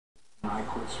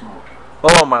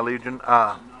Hello, my legion.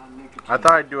 I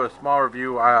thought I'd do a small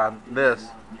review on this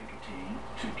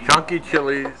chunky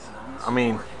chilies.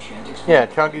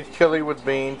 Chunky's chili with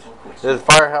beans. This is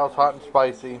Firehouse Hot and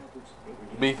Spicy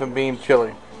beef and bean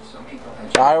chili.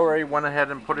 I already went ahead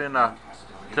and took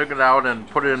it out and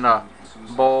put it in a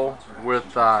bowl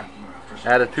with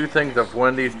added 2 things of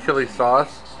Wendy's chili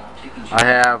sauce. I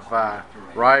have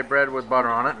rye bread with butter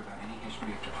on it.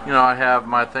 I have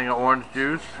my thing of orange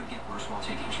juice,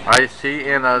 iced tea,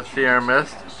 and a Sierra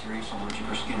Mist.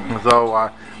 So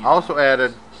I also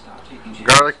added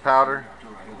garlic powder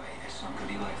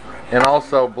and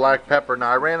also black pepper.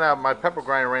 Now my pepper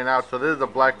grinder ran out, so this is a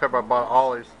black pepper I bought at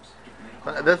Ollie's.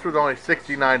 This was only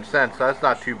 69 cents, so that's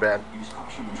not too bad.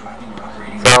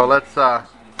 So let's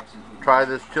try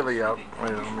this chili out.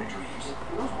 Wait,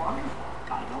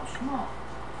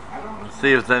 let's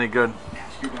see if it's any good.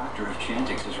 Ask your doctor if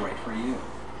Chantix is right for you.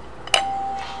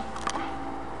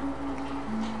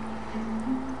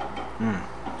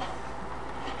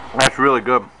 That's really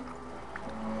good.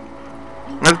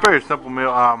 It's a very simple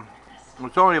meal.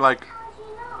 It's only like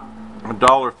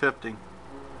 $1.50,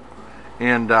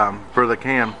 and for the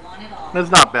can, it's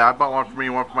not bad. I bought one for me,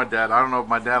 one for my dad. I don't know if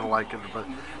my dad will like it, but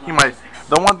he might.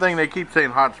 The one thing they keep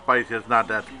saying hot and spicy, it's not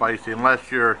that spicy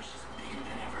unless you're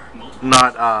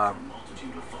not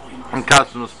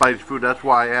accustomed to spicy food. That's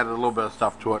why I added a little bit of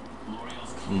stuff to it.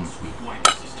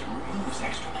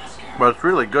 But it's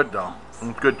really good though.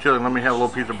 It's good chili. Let me have a little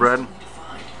piece of bread.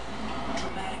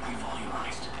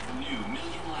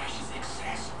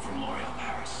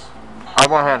 I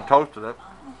went ahead and toasted it.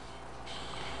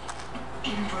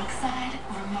 In Brookside,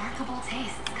 remarkable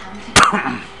tastes come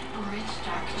together. Rich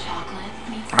dark chocolate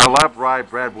meets I love rye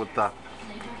bread with the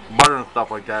butter and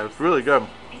stuff like that. It's really good.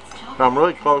 So I'm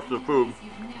really close to the food.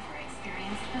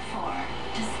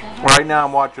 Right now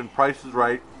I'm watching Price is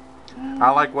Right.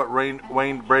 I like what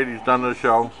Wayne Brady's done to the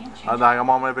show. I'm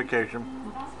on my vacation.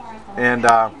 And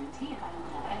I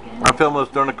filmed this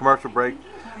during a commercial break.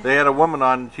 They had a woman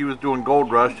on, she was doing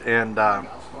Gold Rush, and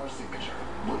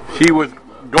she was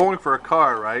going for a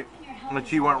car, right? And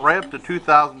she went right up to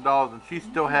 $2,000, and she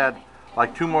still had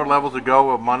like 2 more levels to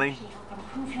go of money.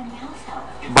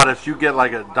 But if you get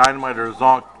like a Dynamite or a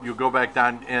Zonk, you go back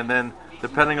down, and then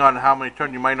depending on how many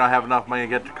turns, you might not have enough money to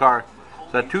get the car.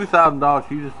 So at $2,000,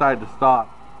 she decided to stop.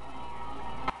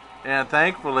 And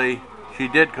thankfully, she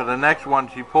did, because the next one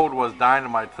she pulled was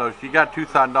Dynamite. So she got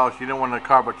 $2,000. She didn't win the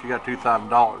car, but she got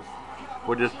 $2,000,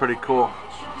 which is pretty cool.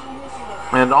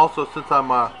 And also, since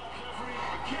I'm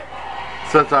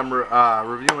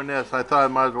reviewing this, I thought I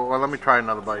might as well. Well, let me try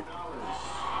another bite.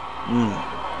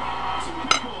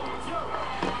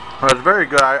 Well, it's very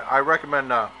good. I recommend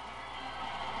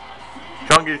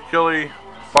Chunky's Chili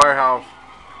Firehouse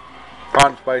Hot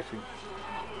and Spicy.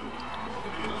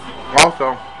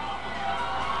 Also,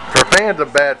 for fans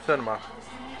of bad cinema,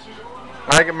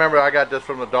 I can remember I got this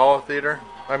from the Dollar Theater.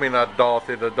 I mean, not Dollar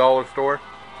Theater, the Dollar Store.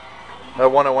 The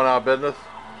one that went out of business.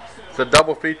 It's a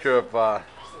double feature of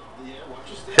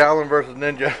Callan versus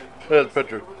Ninja. There's a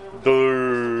picture.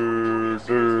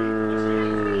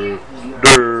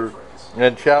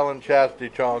 And Callan Chastity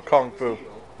Kung Fu.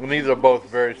 And these are both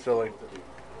very silly.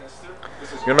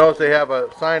 You'll notice they have a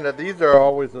sign that these are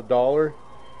always $1.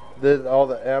 There's all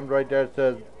the M's right there. It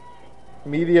says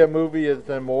Media Movie is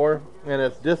and more, and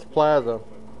it's this plaza.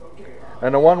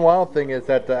 And the one wild thing is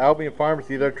that the Albion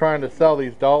Pharmacy, they're trying to sell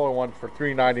these dollar ones for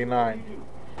 $3.99,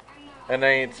 and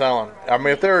they ain't selling. I mean,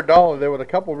 if they're $1, there was a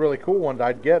couple really cool ones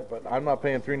I'd get, but I'm not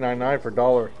paying $3.99 for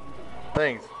dollar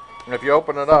things. And if you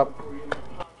open it up,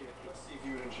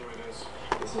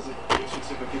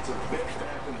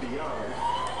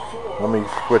 let me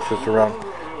switch this around.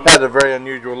 It has a very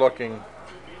unusual looking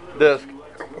disc.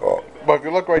 But if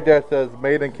you look right there, it says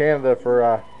Made in Canada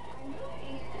for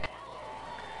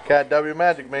Cat W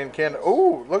Magic, Made in Canada.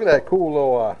 Ooh, look at that cool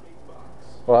little,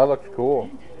 well, that looks cool.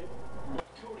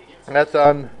 And that's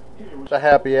on the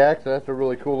Happy Axe. That's a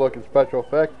really cool looking special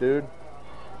effect, dude.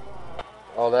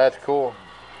 Oh, that's cool.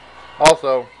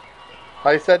 Also,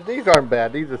 like I said, these aren't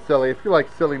bad. These are silly. If you like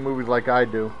silly movies like I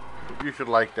do, you should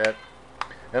like that.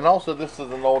 And also, this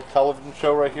is an old television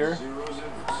show right here.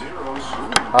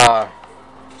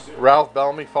 Ralph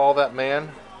Bellamy, Follow That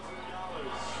Man.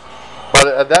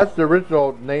 But that's the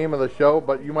original name of the show,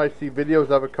 but you might see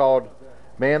videos of it called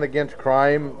Man Against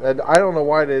Crime. And I don't know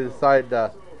why they decided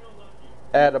to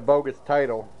add a bogus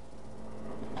title.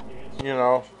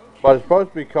 But it's supposed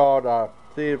to be called,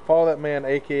 Follow That Man,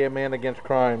 a.k.a. Man Against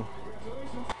Crime.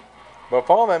 But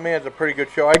Follow That Man is a pretty good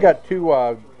show. I got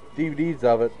 2 DVDs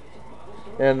of it.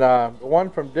 And one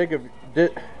from I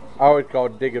always call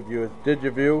it Dig-A-View. It's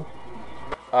Dig-A-View.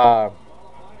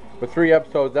 with 3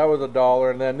 episodes. That was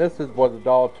 $1, and then this was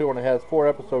 $1 too, and it has 4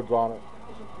 episodes on it.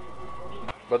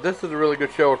 But this is a really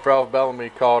good show with Ralph Bellamy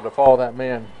called To Follow That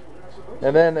Man.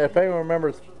 And then, if anyone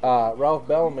remembers Ralph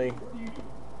Bellamy,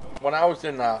 when I was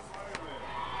in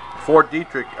Fort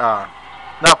Detrick,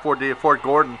 Fort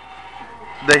Gordon,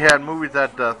 they had movies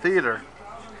at the theater,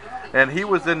 and he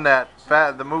was in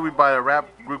the movie by a rap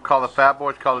group called the Fat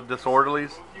Boys called The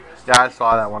Disorderlies. Yeah, I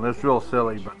saw that one. It's real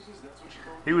silly, but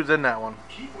he was in that one.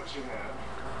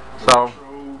 So,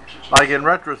 like in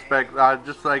retrospect,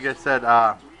 just like I said,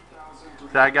 I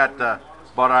got the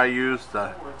Bud I used,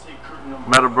 the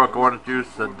Meadowbrook orange juice,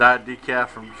 the Diet Decaf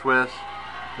from Swiss.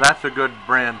 That's a good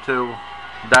brand too.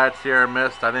 Diet Sierra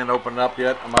Mist. I didn't open it up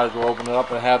yet. I might as well open it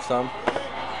up and have some.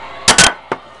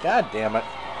 God damn it.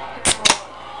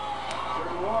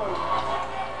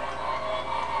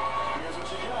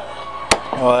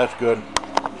 Oh, that's good.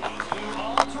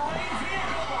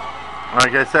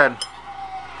 Like I said,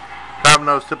 have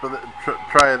no sip of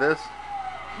try of this.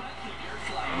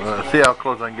 See how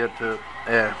close I can get to it.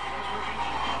 Yeah.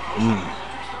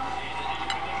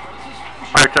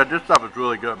 Alright, this stuff is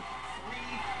really good.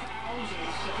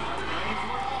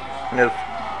 Yes.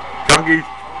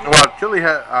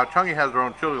 Chunky has their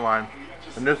own chili line,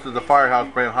 and this is the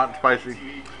Firehouse brand, hot and spicy.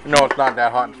 No, it's not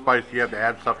that hot and spicy. You have to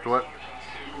add stuff to it,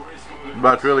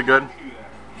 but it's really good.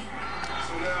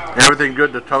 Everything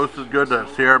good. The toast is good. The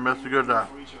Sierra Mist is good.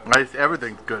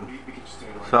 Everything's good.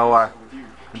 So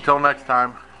until next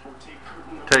time,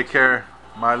 take care,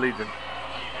 my legion.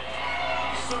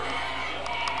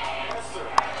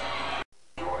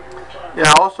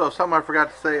 Yeah. Also, something I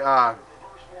forgot to say. I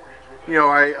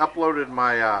uploaded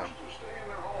my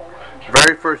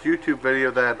very first YouTube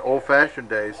video, that old-fashioned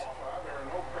days,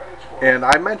 and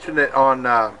I mentioned it on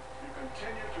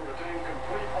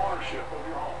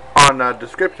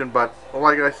description. But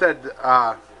like I said,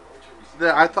 I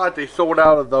thought they sold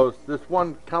out of those. This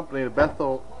one company,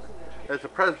 Bethel, it's a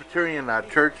Presbyterian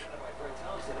church,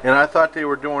 and I thought they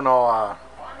were doing all.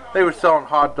 They were selling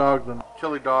hot dogs and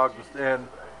chili dogs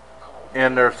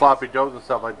and their sloppy joes and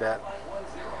stuff like that.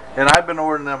 And I've been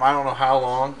ordering them I don't know how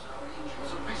long.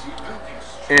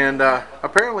 And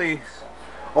apparently,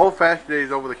 Old Fashioned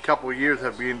Days over the couple of years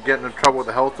have been getting in trouble with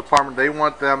the health department. They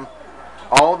want them,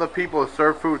 all the people that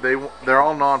serve food, they're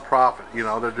all non-profit.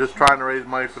 They're just trying to raise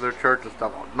money for their church and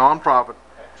stuff. Non-profit.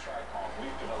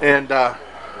 And the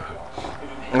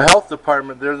health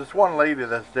department, there's this one lady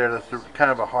that's there that's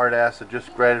kind of a hard ass that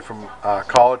just graduated from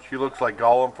college. She looks like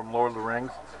Gollum from Lord of the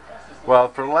Rings. Well,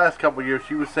 for the last couple of years,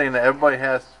 she was saying that everybody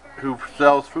who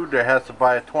sells food there has to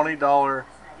buy a $20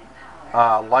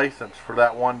 license for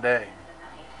that one day.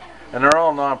 And they're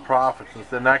all non-profits,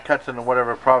 and that cuts into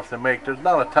whatever profits they make. There's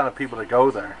not a ton of people that go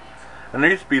there. And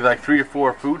there used to be like 3 or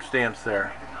 4 food stands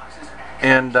there.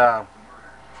 And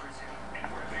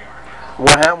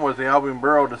what happened was the Albion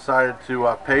Borough decided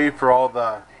to pay for all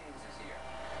the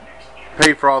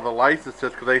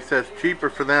licenses, because they said it's cheaper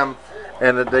for them,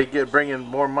 and that they bring in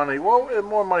more money. Well,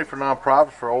 more money for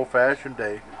non-profits for Old Fashioned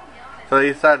Day. So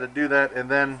they decided to do that. And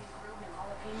then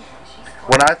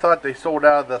when I thought they sold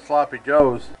out of the sloppy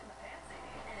joes,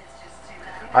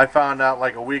 I found out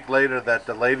like a week later that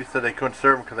the lady said they couldn't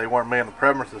serve them because they weren't made on the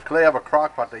premises, because they have a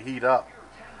crock pot to heat up.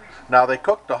 Now, they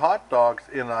cooked the hot dogs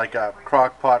in like a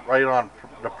crock pot right on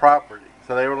the property,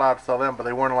 so they were allowed to sell them, but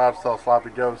they weren't allowed to sell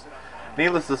sloppy joes.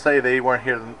 Needless to say, they weren't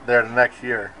there the next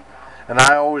year. And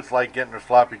I always liked getting their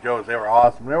sloppy joes. They were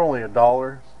awesome. They were only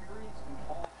 $1.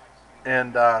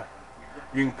 And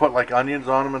you can put like onions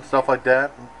on them and stuff like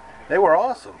that. They were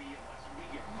awesome.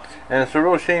 And it's a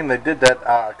real shame they did that,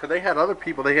 because they had other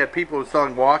people. They had people who were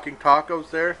selling walking tacos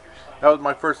there. That was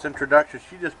my first introduction.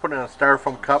 She just put in a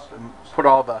styrofoam cup and put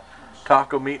all the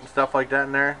taco meat and stuff like that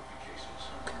in there.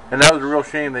 And that was a real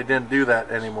shame they didn't do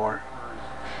that anymore.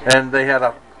 And they had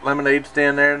a lemonade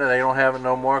stand there, and they don't have it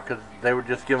no more because they were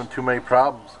just giving too many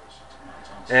problems.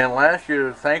 And last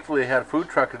year, thankfully, they had a food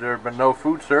truck there, but no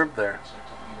food served there.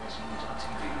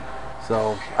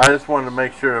 So I just wanted to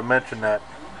make sure to mention that.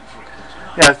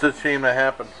 Yeah, it's just a shame that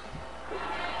happened.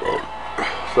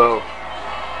 So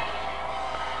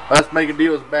Let's Make a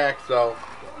Deal is back. So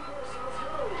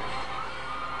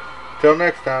till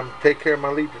next time, take care, my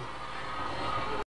legion.